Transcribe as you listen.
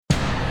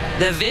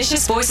The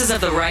vicious voices of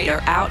the right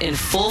are out in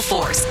full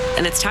force,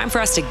 and it's time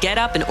for us to get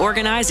up and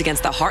organize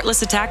against the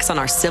heartless attacks on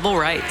our civil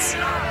rights.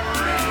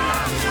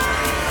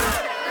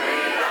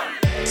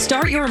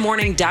 Start your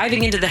morning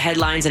diving into the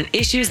headlines and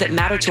issues that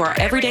matter to our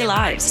everyday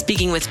lives,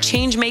 speaking with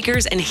change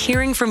makers and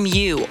hearing from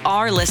you,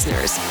 our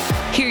listeners.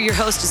 Hear your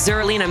host,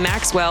 Zerlina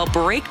Maxwell,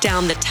 break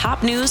down the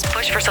top news,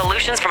 push for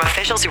solutions from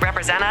officials who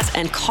represent us,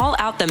 and call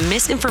out the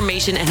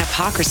misinformation and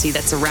hypocrisy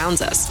that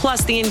surrounds us.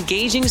 Plus, the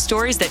engaging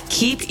stories that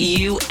keep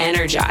you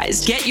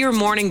energized. Get your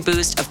morning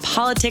boost of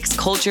politics,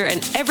 culture,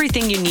 and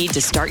everything you need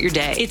to start your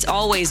day. It's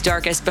always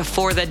darkest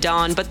before the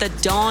dawn, but the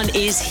dawn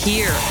is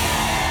here.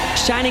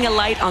 Shining a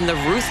light on the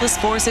ruthless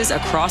forces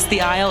across the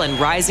aisle and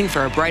rising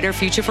for a brighter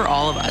future for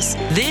all of us.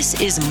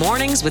 This is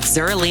Mornings with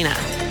Zerlina.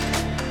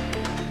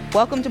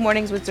 Welcome to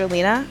Mornings with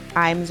Zerlina.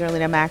 I'm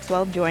Zerlina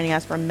Maxwell. Joining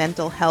us for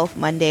Mental Health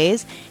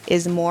Mondays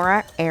is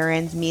Maura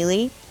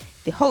Aarons-Mealy,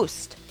 the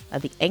host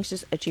of the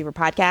Anxious Achiever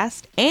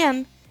podcast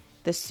and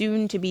the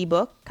soon-to-be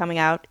book coming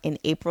out in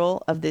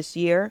April of this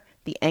year,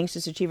 The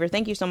Anxious Achiever.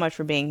 Thank you so much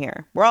for being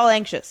here. We're all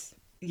anxious.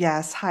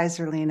 Yes. Hi,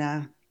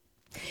 Zerlina.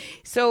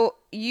 So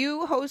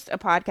you host a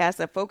podcast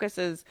that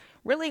focuses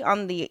really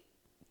on the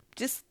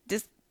just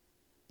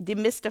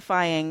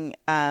demystifying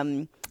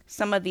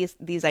some of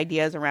these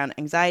ideas around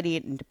anxiety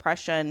and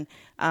depression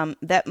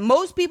that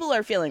most people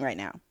are feeling right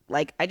now.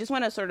 Like, I just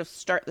want to sort of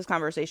start this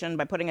conversation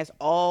by putting us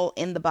all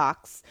in the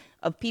box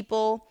of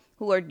people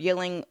who are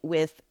dealing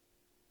with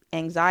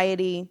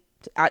anxiety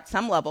at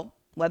some level,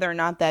 whether or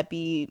not that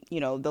be,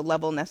 the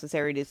level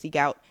necessary to seek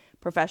out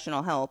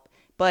professional help.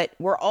 But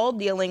we're all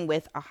dealing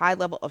with a high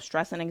level of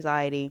stress and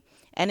anxiety,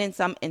 and in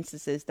some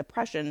instances,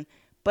 depression.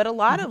 But a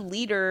lot of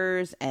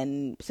leaders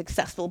and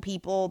successful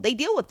people, they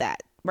deal with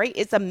that, right?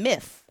 It's a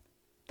myth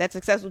that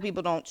successful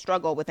people don't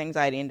struggle with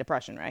anxiety and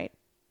depression, right?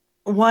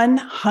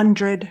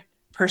 100%.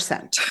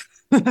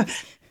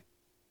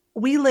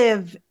 We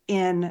live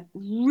in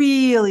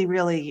really,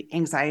 really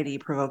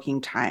anxiety-provoking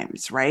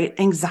times, right?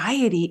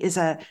 Anxiety it's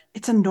a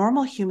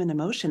normal human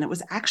emotion. It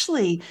was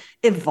actually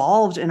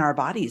evolved in our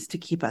bodies to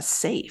keep us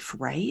safe,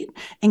 right?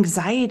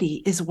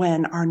 Anxiety is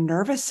when our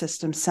nervous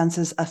system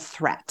senses a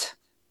threat.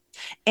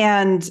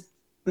 And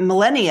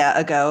millennia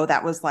ago,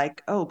 that was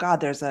like, oh God,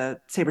 there's a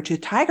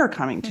saber-toothed tiger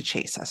coming to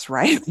chase us,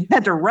 right? We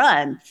had to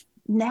run.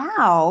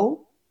 Now,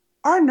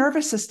 our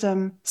nervous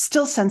system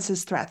still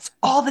senses threats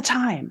all the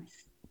time.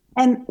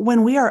 And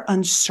when we are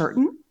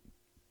uncertain,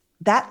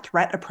 that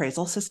threat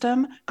appraisal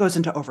system goes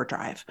into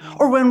overdrive.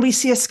 Or when we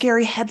see a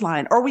scary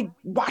headline, or we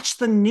watch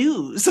the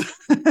news,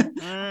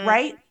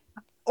 right?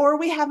 Or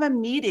we have a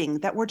meeting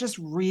that we're just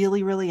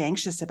really, really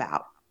anxious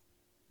about.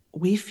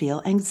 We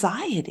feel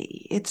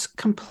anxiety. It's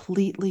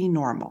completely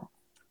normal.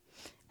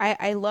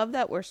 I love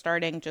that we're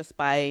starting just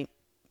by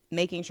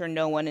making sure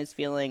no one is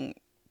feeling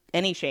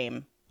any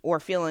shame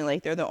or feeling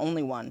like they're the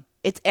only one.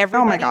 It's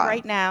everybody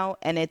right now,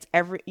 and it's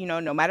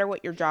no matter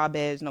what your job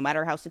is, no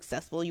matter how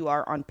successful you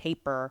are on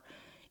paper,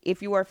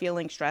 if you are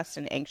feeling stressed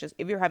and anxious,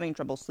 if you're having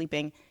trouble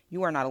sleeping,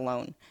 you are not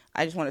alone.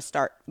 I just want to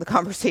start the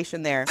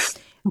conversation there.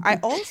 I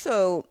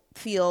also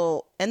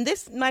feel, and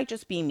this might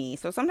just be me,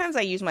 so sometimes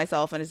I use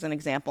myself as an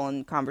example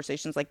in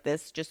conversations like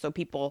this, just so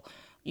people,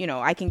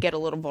 I can get a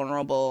little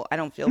vulnerable. I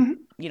don't feel,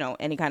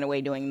 any kind of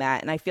way doing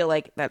that. And I feel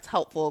like that's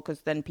helpful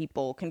because then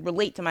people can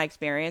relate to my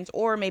experience,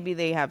 or maybe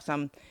they have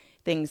some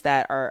things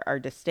that are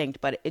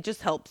distinct, but it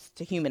just helps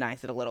to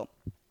humanize it a little.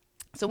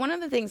 So one of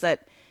the things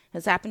that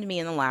has happened to me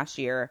in the last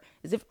year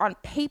is if on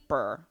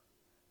paper,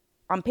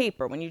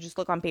 when you just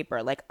look on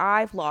paper, like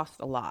I've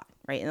lost a lot,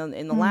 right?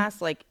 In the last,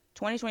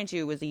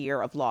 2022 was a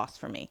year of loss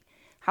for me.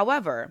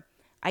 However,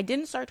 I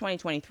didn't start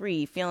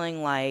 2023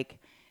 feeling like,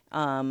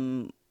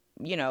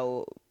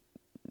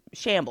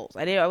 shambles.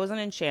 I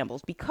wasn't in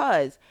shambles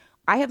because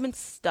I have been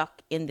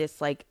stuck in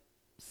this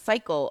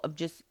cycle of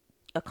just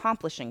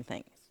accomplishing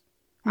things.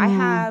 I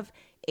have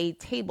a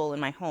table in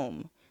my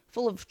home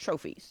full of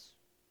trophies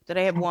that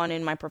I have won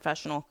in my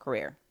professional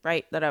career,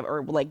 right? That I've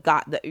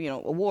got the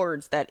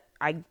awards that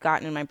I've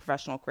gotten in my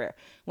professional career.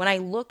 When I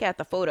look at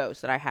the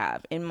photos that I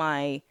have in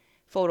my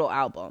photo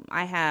album,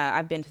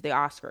 I've been to the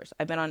Oscars.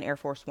 I've been on Air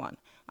Force One.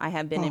 I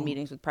have been in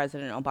meetings with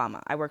President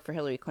Obama. I work for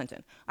Hillary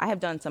Clinton. I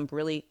have done some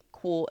really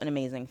cool and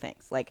amazing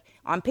things. Like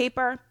on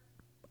paper,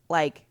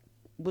 I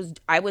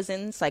was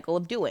in the cycle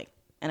of doing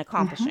and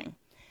accomplishing.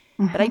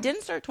 But I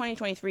didn't start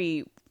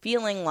 2023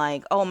 feeling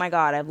like, oh my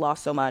God, I've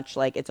lost so much,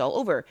 like it's all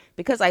over,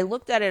 because I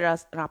looked at it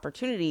as an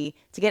opportunity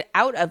to get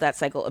out of that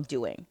cycle of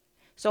doing.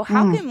 So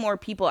how can more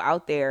people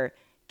out there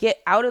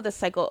get out of the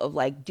cycle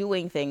of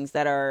doing things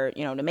that are,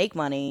 to make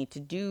money, to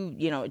do,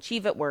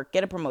 achieve at work,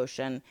 get a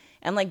promotion,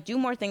 and do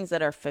more things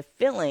that are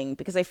fulfilling?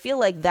 Because I feel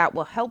like that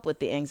will help with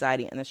the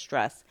anxiety and the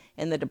stress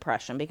and the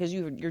depression, because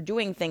you're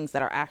doing things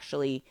that are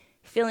actually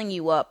filling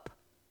you up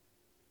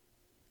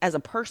as a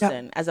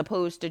person, as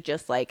opposed to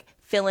just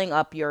filling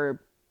up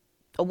your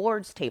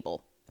awards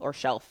table or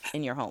shelf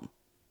in your home.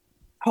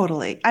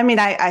 Totally. I mean,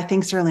 I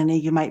think, Zerlina,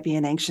 you might be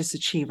an anxious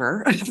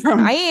achiever.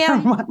 I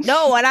am.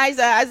 No, when I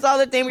saw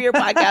the name of your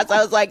podcast,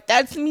 I was like,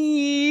 that's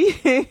me.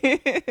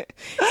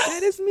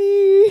 That is me.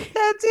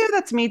 That's you.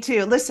 That's me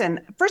too. Listen,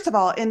 first of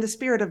all, in the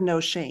spirit of no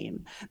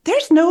shame,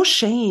 there's no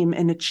shame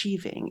in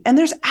achieving. And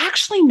there's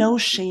actually no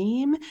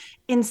shame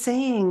in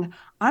saying,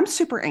 I'm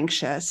super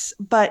anxious,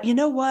 but you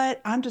know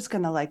what? I'm just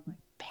going to like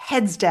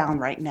heads down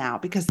right now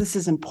because this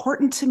is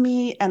important to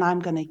me and I'm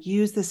going to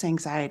use this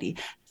anxiety.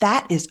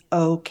 That is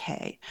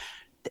okay.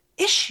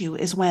 Issue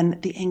is when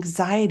the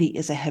anxiety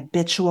is a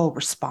habitual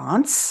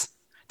response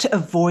to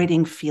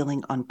avoiding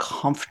feeling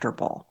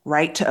uncomfortable,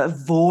 right? To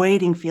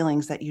avoiding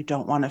feelings that you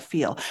don't want to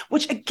feel,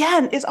 which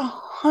again is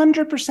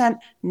 100%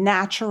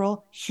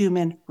 natural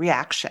human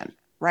reaction,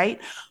 right?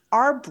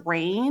 Our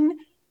brain,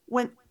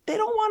 when they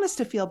don't want us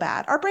to feel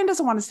bad. Our brain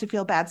doesn't want us to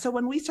feel bad. So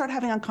when we start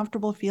having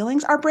uncomfortable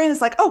feelings, our brain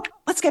is like, oh,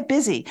 let's get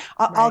busy.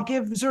 I'll Right.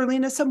 give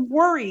Zerlina some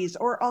worries,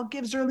 or I'll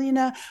give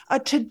Zerlina a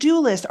to-do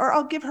list, or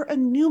I'll give her a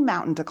new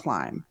mountain to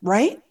climb,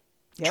 right?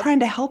 Yep. Trying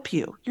to help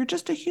you. You're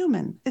just a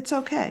human. It's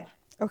okay.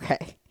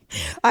 Okay.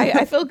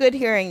 I feel good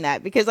hearing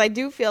that because I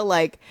do feel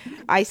like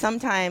I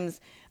sometimes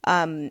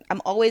I'm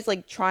always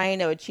like trying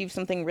to achieve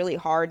something really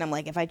hard. And I'm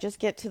like, if I just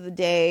get to the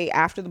day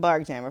after the bar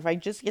exam, or if I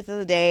just get to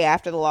the day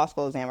after the law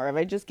school exam, or if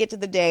I just get to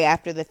the day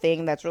after the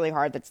thing that's really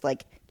hard that's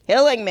like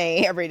killing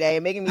me every day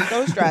and making me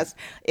so stressed,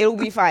 it'll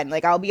be fine.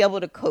 Like I'll be able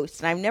to coast.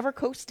 And I've never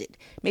coasted.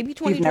 Maybe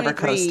You've never 2023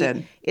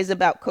 coasted. is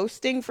about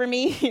coasting for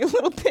me a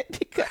little bit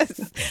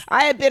because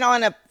I have been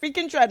on a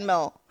freaking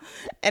treadmill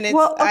and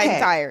Well, I'm okay.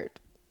 tired.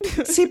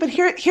 See, but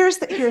here's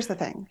the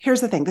thing.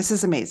 Here's the thing. This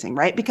is amazing,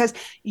 right? Because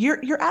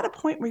you're at a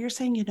point where you're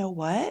saying, you know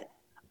what?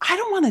 I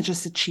don't want to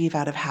just achieve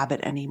out of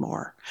habit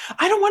anymore.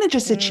 I don't want to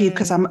just achieve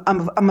because Mm,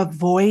 I'm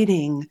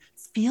avoiding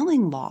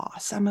feeling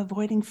loss. I'm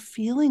avoiding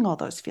feeling all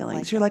those I like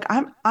feelings. You're that. like,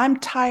 I'm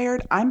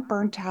tired, I'm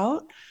burnt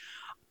out.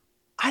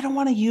 I don't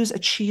want to use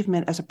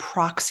achievement as a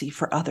proxy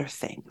for other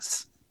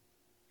things.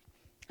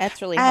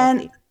 That's really And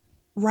healthy.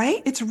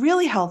 right, it's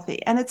really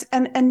healthy. And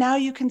and now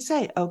you can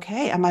say,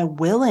 okay, am I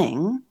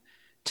willing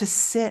to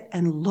sit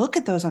and look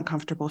at those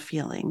uncomfortable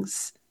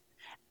feelings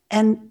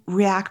and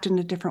react in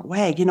a different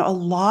way? You know, a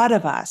lot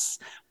of us,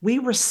 we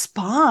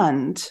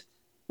respond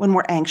when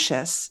we're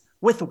anxious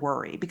with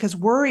worry because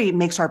worry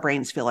makes our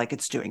brains feel like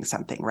it's doing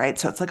something, right?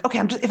 So it's like, okay,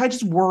 if I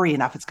just worry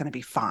enough, it's going to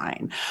be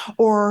fine.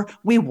 Or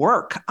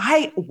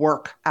I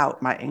work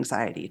out my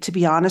anxiety. To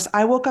be honest,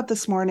 I woke up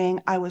this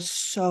morning, I was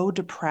so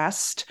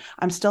depressed.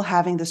 I'm still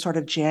having this sort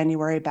of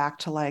January back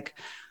to like,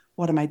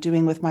 what am I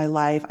doing with my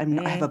life?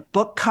 I have a Mm,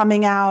 book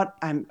coming out.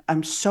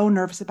 I'm so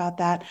nervous about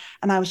that.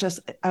 And I was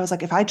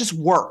like, if I just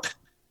work,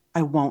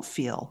 I won't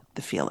feel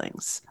the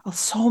feelings. Well,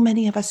 so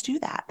many of us do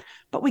that.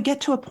 But we get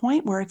to a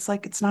point where it's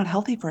like it's not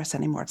healthy for us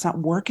anymore. It's not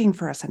working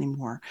for us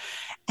anymore.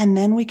 And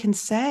then we can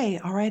say,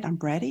 all right, I'm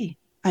ready.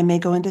 I may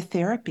go into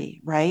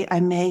therapy, right? I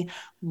may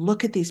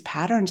look at these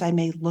patterns. I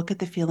may look at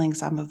the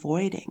feelings I'm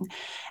avoiding.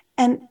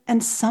 And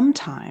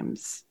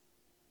sometimes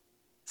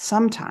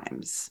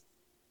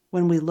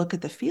when we look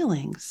at the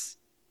feelings,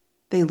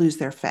 they lose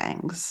their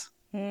fangs.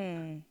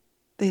 mm.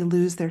 They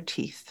lose their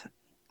teeth,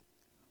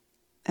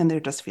 and they're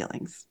just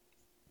feelings.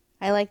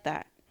 I like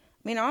that.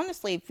 I mean,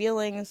 honestly,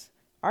 feelings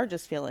are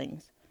just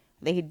feelings.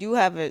 They do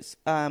have a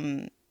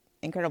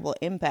incredible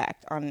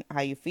impact on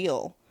how you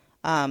feel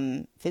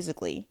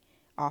physically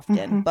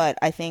often, Mhm. but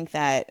I think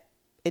that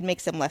it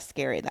makes them less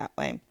scary that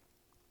way.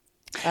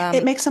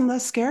 It Um, makes them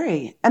less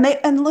scary.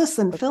 And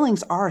listen,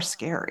 feelings are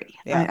scary.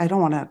 yeah. I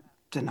don't want to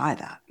deny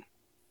that.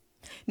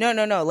 No,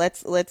 no, no.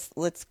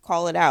 Let's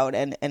call it out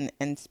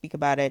and speak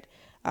about it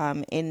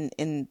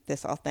in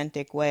this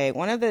authentic way.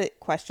 One of the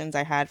questions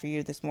I had for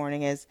you this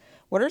morning is,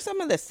 what are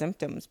some of the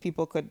symptoms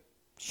people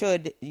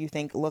should you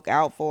think look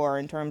out for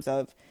in terms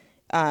of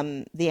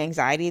the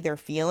anxiety they're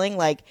feeling?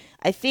 Like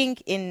I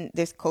think in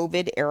this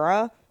COVID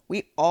era,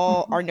 we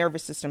all Mhm. our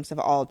nervous systems have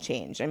all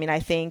changed. I mean, I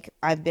think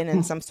I've been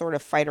in some sort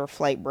of fight or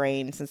flight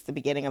brain since the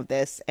beginning of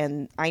this,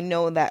 and I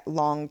know that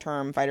long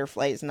term fight or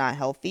flight is not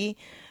healthy.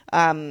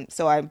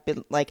 So I've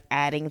been like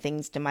adding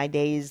things to my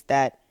days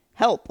that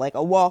help, like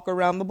a walk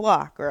around the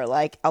block or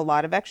like a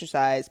lot of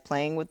exercise,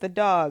 playing with the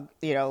dog,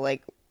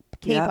 like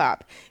Yep.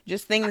 K-pop,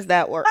 just things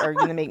that are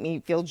going to make me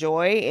feel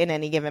joy in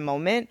any given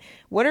moment.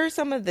 What are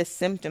some of the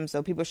symptoms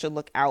though people should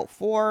look out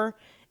for?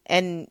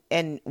 And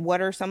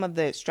what are some of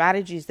the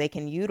strategies they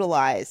can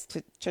utilize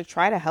to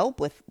try to help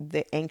with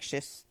the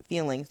anxious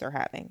feelings they're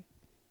having?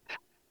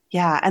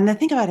 Yeah. And the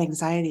thing about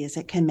anxiety is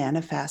it can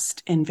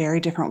manifest in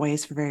very different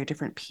ways for very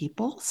different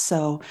people.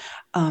 So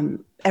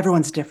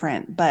everyone's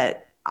different,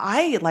 but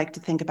I like to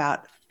think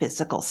about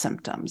physical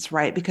symptoms,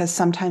 right? Because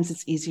sometimes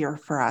it's easier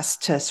for us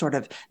to sort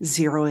of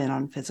zero in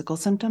on physical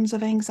symptoms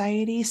of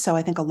anxiety. So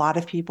I think a lot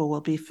of people will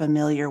be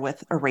familiar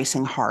with a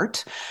racing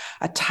heart,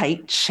 a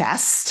tight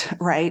chest,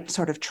 right?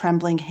 Sort of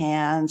trembling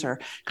hands or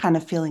kind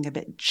of feeling a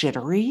bit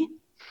jittery.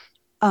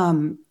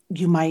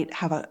 You might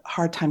have a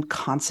hard time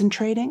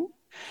concentrating.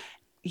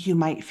 You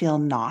might feel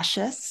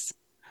nauseous.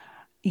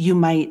 You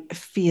might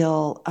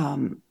feel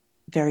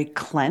very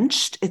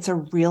clenched. It's a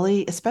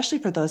really, especially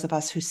for those of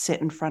us who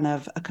sit in front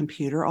of a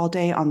computer all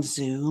day on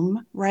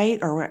Zoom, right?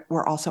 Or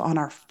we're also on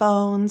our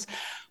phones.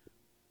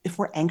 if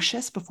we're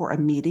anxious before a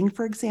meeting,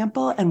 for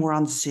example, and we're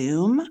on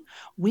Zoom,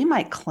 we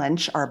might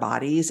clench our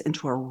bodies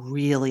into a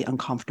really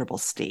uncomfortable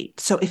state.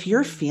 So if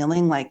you're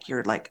feeling like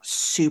you're like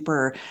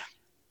super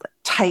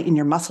tight in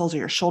your muscles, or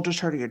your shoulders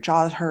hurt, or your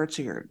jaw hurts,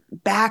 or your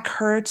back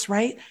hurts,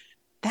 right?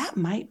 That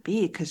might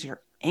be because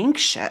you're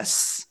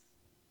anxious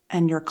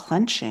and you're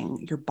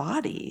clenching your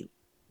body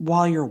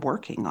while you're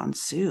working on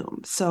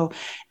Zoom. So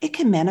it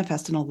can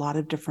manifest in a lot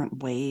of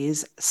different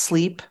ways.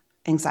 Sleep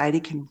anxiety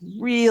can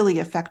really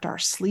affect our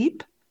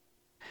sleep.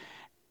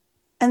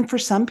 And for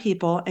some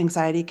people,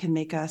 anxiety can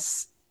make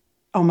us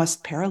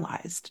almost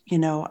paralyzed. You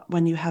know,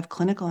 when you have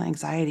clinical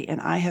anxiety, and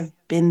I have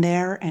been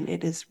there, and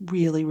it is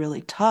really,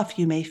 really tough.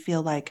 You may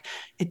feel like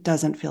it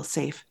doesn't feel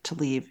safe to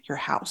leave your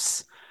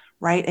house,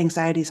 right?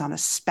 Anxiety is on a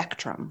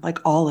spectrum, like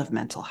all of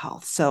mental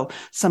health. So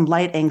some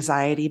light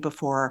anxiety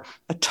before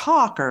a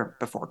talk or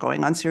before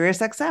going on Sirius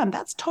XM,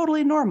 that's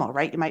totally normal,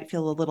 right? You might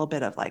feel a little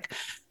bit of like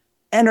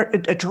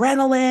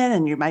adrenaline,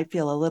 and you might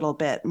feel a little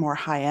bit more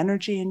high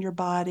energy in your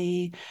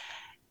body.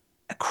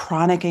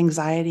 Chronic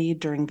anxiety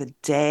during the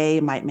day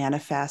might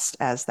manifest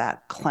as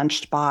that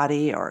clenched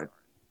body, or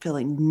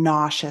feeling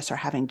nauseous, or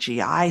having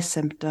GI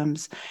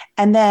symptoms.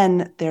 And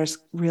then there's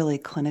really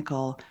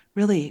clinical,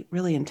 really,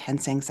 really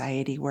intense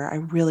anxiety, where I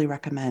really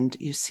recommend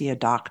you see a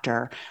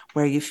doctor,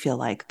 where you feel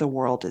like the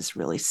world is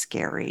really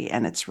scary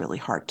and it's really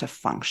hard to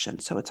function.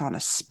 So it's on a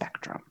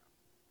spectrum.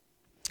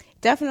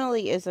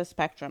 Definitely is a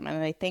spectrum.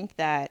 And I think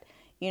that,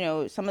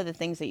 some of the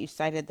things that you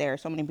cited there,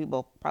 so many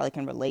people probably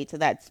can relate to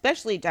that,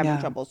 especially having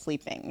Yeah. trouble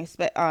sleeping.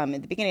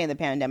 At the beginning of the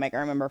pandemic, I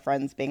remember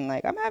friends being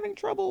like, I'm having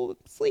trouble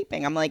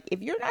sleeping. I'm like, if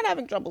you're not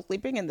having trouble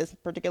sleeping in this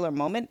particular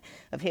moment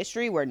of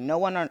history where no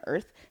one on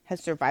earth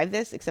has survived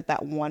this except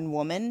that one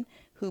woman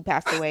who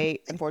passed away,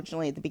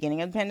 unfortunately, at the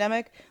beginning of the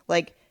pandemic,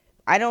 like,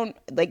 I don't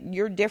like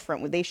you're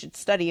different. They should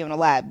study you in a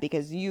lab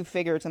because you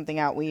figured something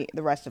out.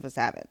 The rest of us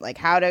haven't. Like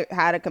how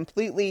to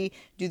completely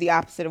do the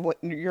opposite of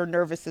what your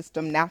nervous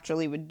system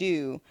naturally would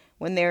do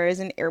when there is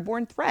an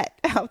airborne threat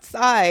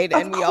outside, Of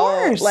and we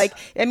all course.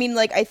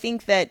 I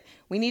think that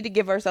we need to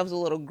give ourselves a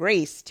little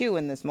grace too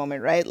in this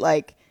moment, right?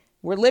 Like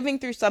we're living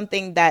through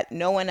something that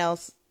no one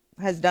else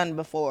has done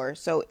before.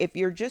 So if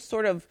you're just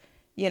sort of,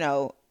 you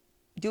know,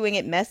 doing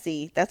it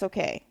messy, that's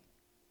okay.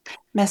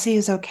 Messy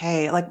is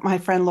okay. Like my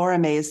friend Laura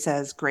Mays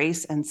says,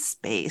 grace and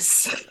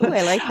space. Ooh,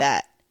 I like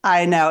that.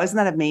 I know. Isn't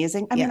that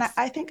amazing? I mean, I, Yes.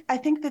 I think I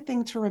think the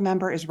thing to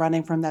remember is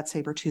running from that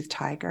saber-toothed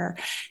tiger.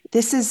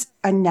 This is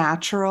a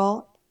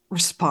natural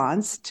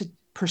response to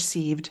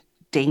perceived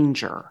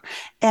danger.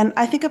 And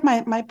I think of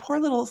my poor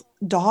little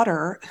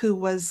daughter, who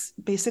was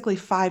basically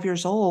 5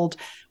 years old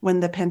when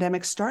the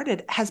pandemic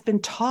started, has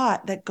been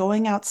taught that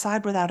going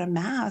outside without a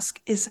mask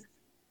is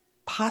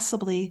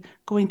possibly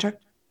going to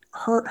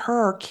hurt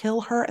her,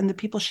 kill her, and the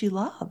people she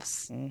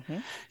loves. Hmm.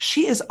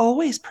 She is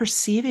always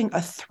perceiving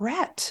a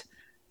threat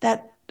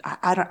that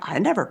I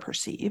never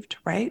perceived,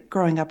 right?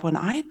 Growing up when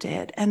I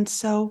did. And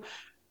so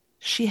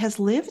she has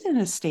lived in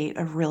a state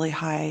of really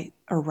high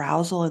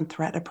arousal and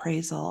threat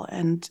appraisal.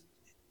 And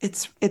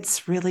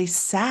it's really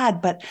sad,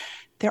 but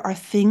there are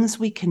things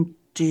we can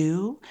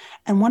do.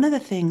 And one of the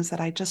things that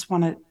I just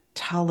want to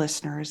tell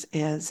listeners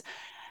is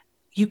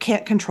you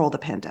can't control the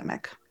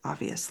pandemic,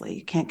 obviously.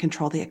 You can't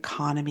control the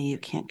economy. You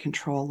can't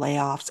control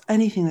layoffs,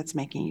 anything that's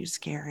making you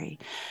scary.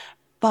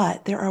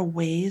 But there are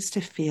ways to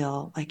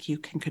feel like you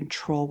can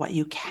control what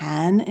you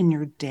can in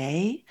your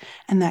day.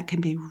 And that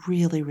can be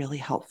really, really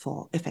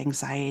helpful if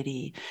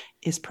anxiety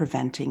is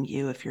preventing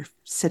you, if you're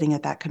sitting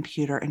at that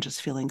computer and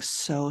just feeling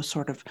so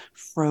sort of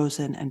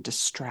frozen and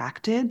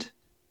distracted.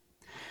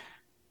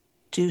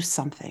 Do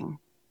something.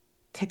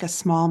 Take a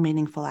small,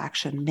 meaningful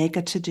action. Make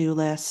a to do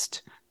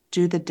list,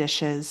 do the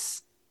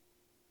dishes,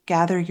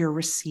 gather your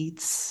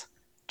receipts.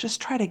 Just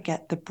try to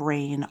get the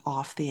brain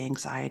off the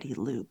anxiety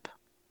loop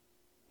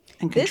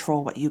and This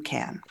control what you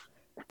can.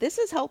 this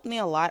has helped me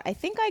a lot. I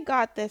think I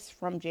got this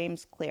from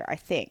James Clear, I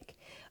think.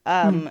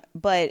 Mm.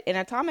 But in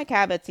Atomic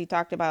Habits, he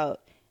talked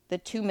about the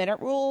 2 minute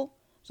rule.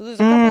 So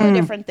there's a couple of Mm.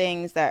 different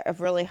things that have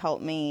really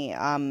helped me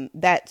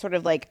that sort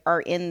of like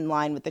are in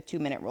line with the 2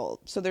 minute rule.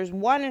 So there's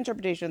one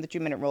interpretation of the 2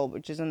 minute rule,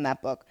 which is in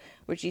that book,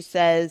 which he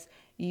says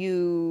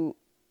you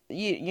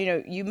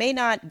may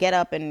not get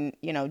up and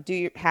do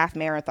your half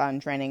marathon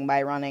training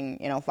by running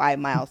 5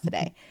 miles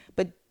today,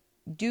 but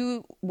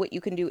do what you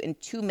can do in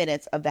 2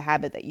 minutes of the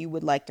habit that you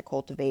would like to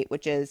cultivate,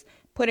 which is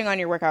putting on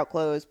your workout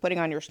clothes, putting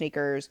on your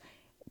sneakers,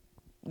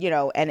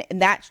 and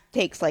that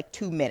takes like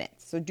 2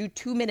 minutes. So do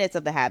 2 minutes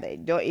of the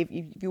habit. Don't if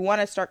you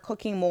want to start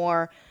cooking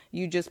more,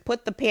 you just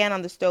put the pan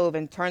on the stove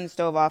and turn the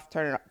stove off,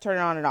 turn it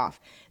on and off.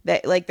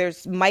 That like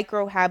there's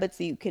micro habits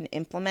that you can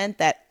implement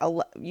that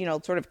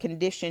sort of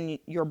condition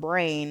your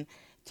brain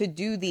to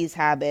do these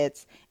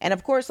habits. And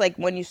of course, like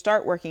when you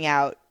start working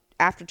out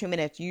after 2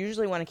 minutes, you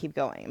usually want to keep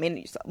going. I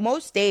mean,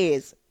 most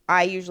days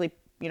I usually,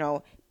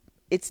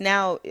 it's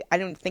now I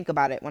don't think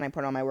about it when I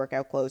put on my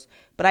workout clothes,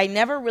 but I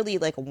never really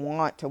like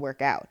want to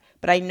work out.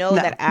 But I know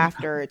No. that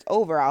after it's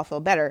over, I'll feel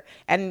better.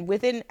 And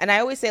I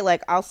always say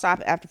like I'll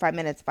stop after 5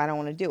 minutes if I don't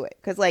want to do it,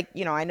 because like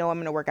I know I'm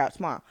going to work out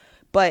tomorrow.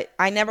 But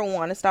I never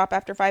want to stop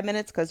after 5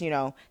 minutes because,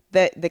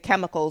 the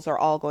chemicals are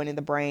all going to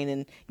the brain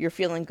and you're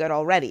feeling good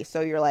already.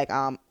 So you're like,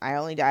 I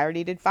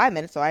already did 5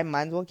 minutes, so I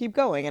might as well keep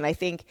going. And I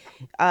think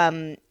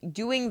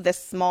doing the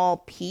small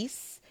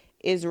piece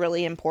is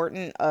really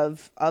important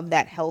of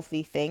that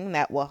healthy thing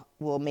that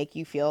will make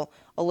you feel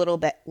a little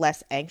bit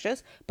less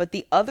anxious. But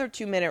the other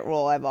 2-minute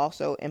rule I've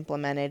also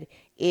implemented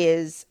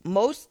is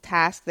most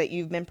tasks that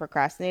you've been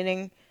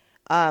procrastinating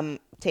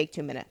take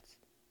 2 minutes.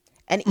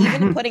 And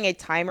even putting a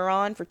timer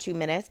on for 2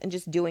 minutes and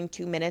just doing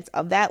 2 minutes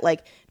of that,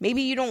 like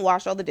maybe you don't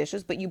wash all the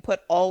dishes, but you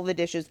put all the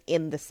dishes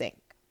in the sink,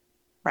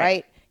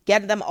 right?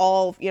 Get them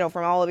all,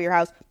 from all over your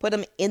house, put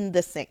them in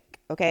the sink,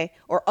 okay?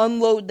 Or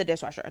unload the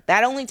dishwasher.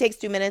 That only takes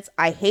 2 minutes.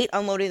 I hate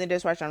unloading the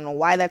dishwasher. I don't know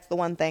why that's the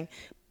one thing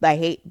I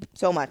hate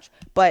so much,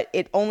 but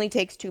it only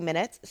takes 2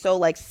 minutes. So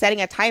like setting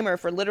a timer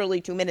for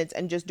literally 2 minutes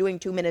and just doing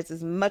 2 minutes,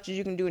 as much as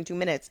you can do in 2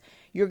 minutes,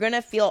 you're going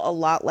to feel a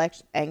lot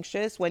less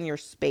anxious when your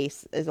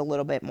space is a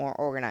little bit more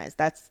organized.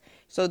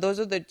 So those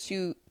are the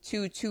two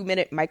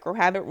 2-minute micro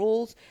habit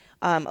rules,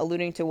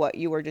 alluding to what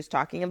you were just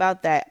talking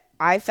about that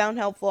I found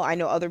helpful. I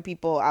know other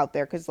people out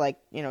there, cause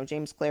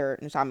James Clear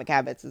and Atomic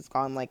Habits has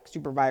gone like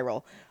super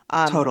viral.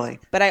 Totally.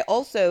 But I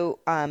also,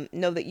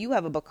 know that you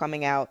have a book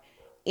coming out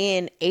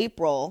in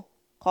April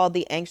called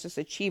The Anxious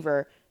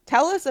Achiever.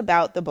 Tell us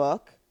about the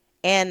book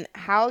and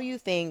how you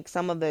think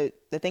some of the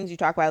things you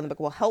talk about in the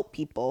book will help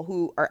people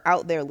who are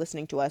out there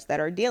listening to us that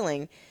are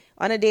dealing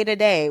on a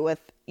day-to-day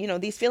with,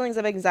 these feelings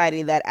of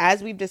anxiety that,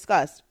 as we've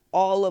discussed,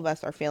 all of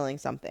us are feeling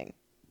something.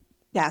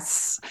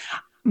 Yes.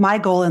 My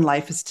goal in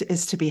life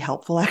is to be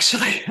helpful,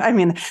 actually. I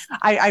mean,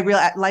 I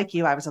really, like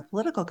you, I was a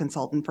political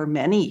consultant for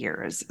many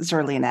years,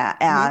 Zerlina.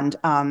 And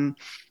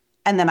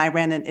then I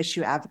ran an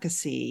issue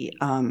advocacy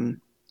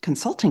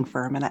consulting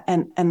firm,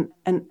 and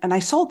I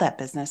sold that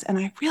business, and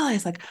I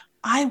realized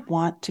I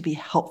want to be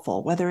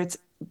helpful, whether it's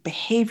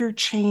behavior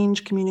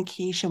change,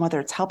 communication, whether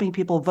it's helping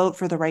people vote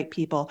for the right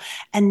people,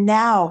 and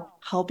now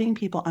helping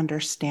people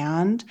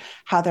understand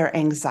how their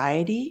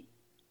anxiety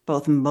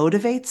both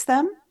motivates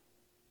them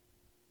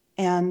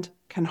and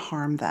can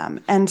harm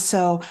them. And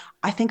so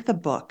I think the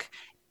book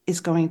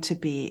is going to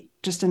be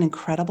just an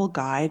incredible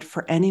guide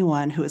for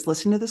anyone who is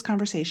listening to this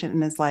conversation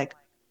and is like,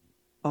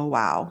 oh,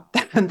 wow,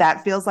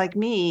 that feels like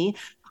me.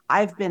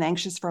 I've been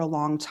anxious for a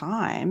long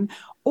time,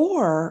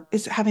 or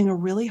is having a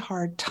really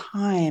hard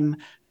time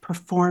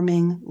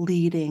performing,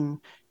 leading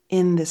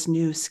in this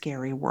new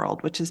scary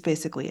world, which is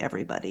basically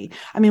everybody.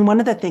 I mean, one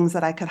of the things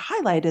that I could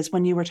highlight is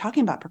when you were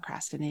talking about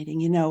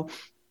procrastinating,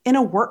 in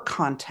a work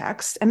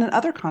context and in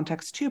other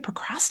contexts too,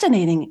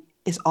 procrastinating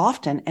is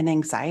often an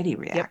anxiety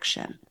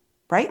reaction,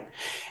 right?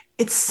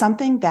 It's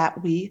something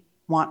that we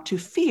want to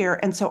fear.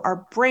 And so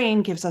our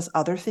brain gives us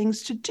other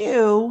things to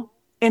do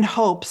in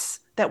hopes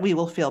that we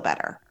will feel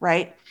better,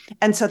 right?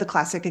 And so the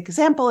classic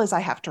example is I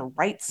have to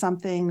write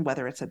something,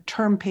 whether it's a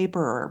term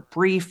paper or a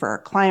brief or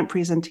a client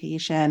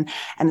presentation,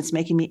 and it's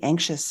making me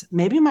anxious.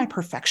 Maybe my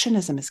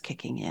perfectionism is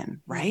kicking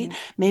in, right?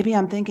 Mm-hmm. Maybe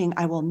I'm thinking,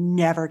 I will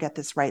never get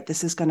this right.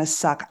 This is going to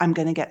suck. I'm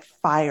going to get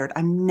fired.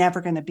 I'm never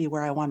going to be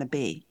where I want to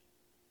be.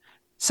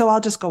 So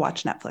I'll just go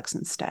watch Netflix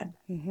instead.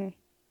 Mm-hmm.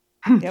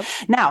 Yep.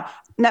 Now,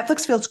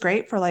 Netflix feels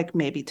great for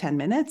maybe 10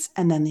 minutes,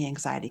 and then the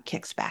anxiety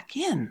kicks back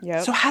in.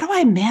 Yep. So how do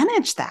I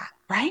manage that,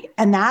 right?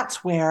 And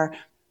that's where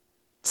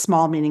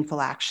small,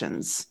 meaningful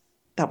actions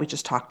that we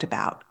just talked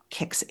about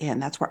kicks in.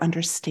 That's where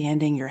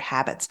understanding your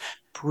habits,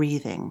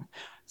 breathing,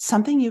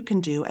 something you can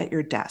do at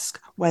your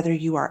desk, whether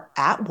you are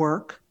at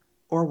work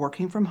or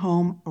working from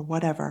home or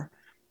whatever,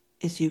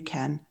 is you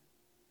can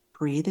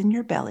breathe in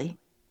your belly,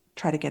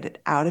 try to get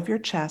it out of your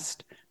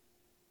chest,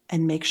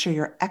 and make sure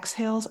your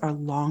exhales are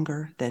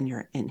longer than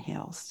your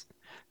inhales.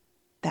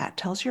 That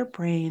tells your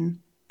brain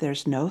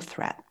there's no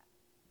threat.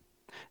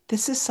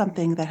 This is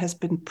something that has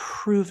been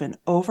proven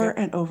over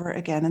and over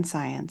again in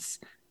science.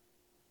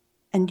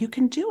 And you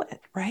can do it,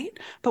 right?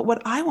 But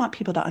what I want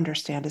people to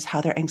understand is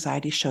how their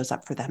anxiety shows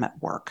up for them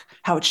at work,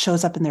 how it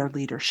shows up in their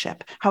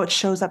leadership, how it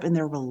shows up in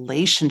their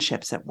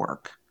relationships at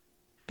work.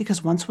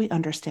 Because once we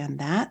understand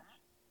that,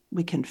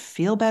 we can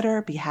feel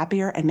better, be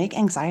happier, and make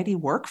anxiety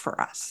work for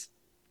us.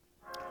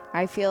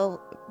 I feel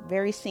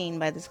very seen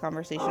by this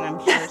conversation. I'm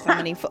sure so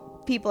many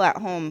people at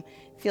home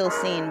feel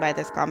seen by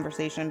this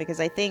conversation, because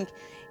I think,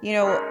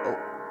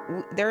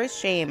 there is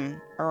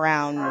shame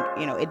around,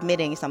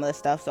 admitting some of this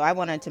stuff. So I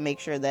wanted to make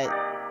sure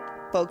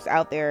that folks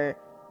out there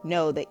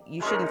know that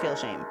you shouldn't feel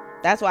shame.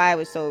 That's why I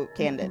was so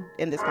candid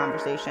in this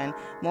conversation.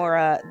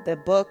 Maura, the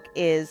book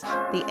is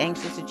The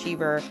Anxious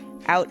Achiever,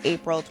 out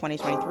April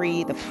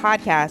 2023. The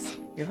podcast,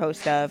 you're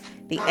host of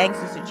The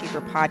Anxious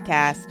Achiever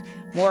podcast,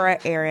 Maura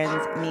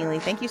Aarons-Mealy.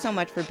 Thank you so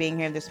much for being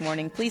here this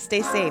morning. Please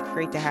stay safe.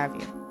 Great to have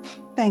you.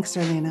 Thanks,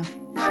 Zerlina.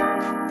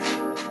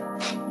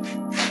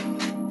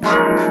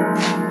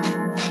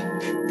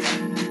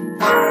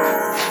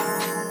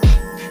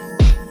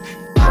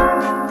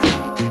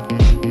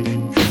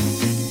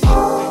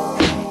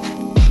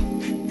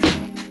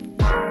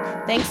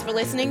 Thanks for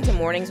listening to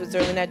Mornings with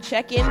Zerlina.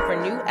 Check in for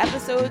new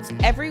episodes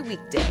every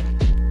weekday.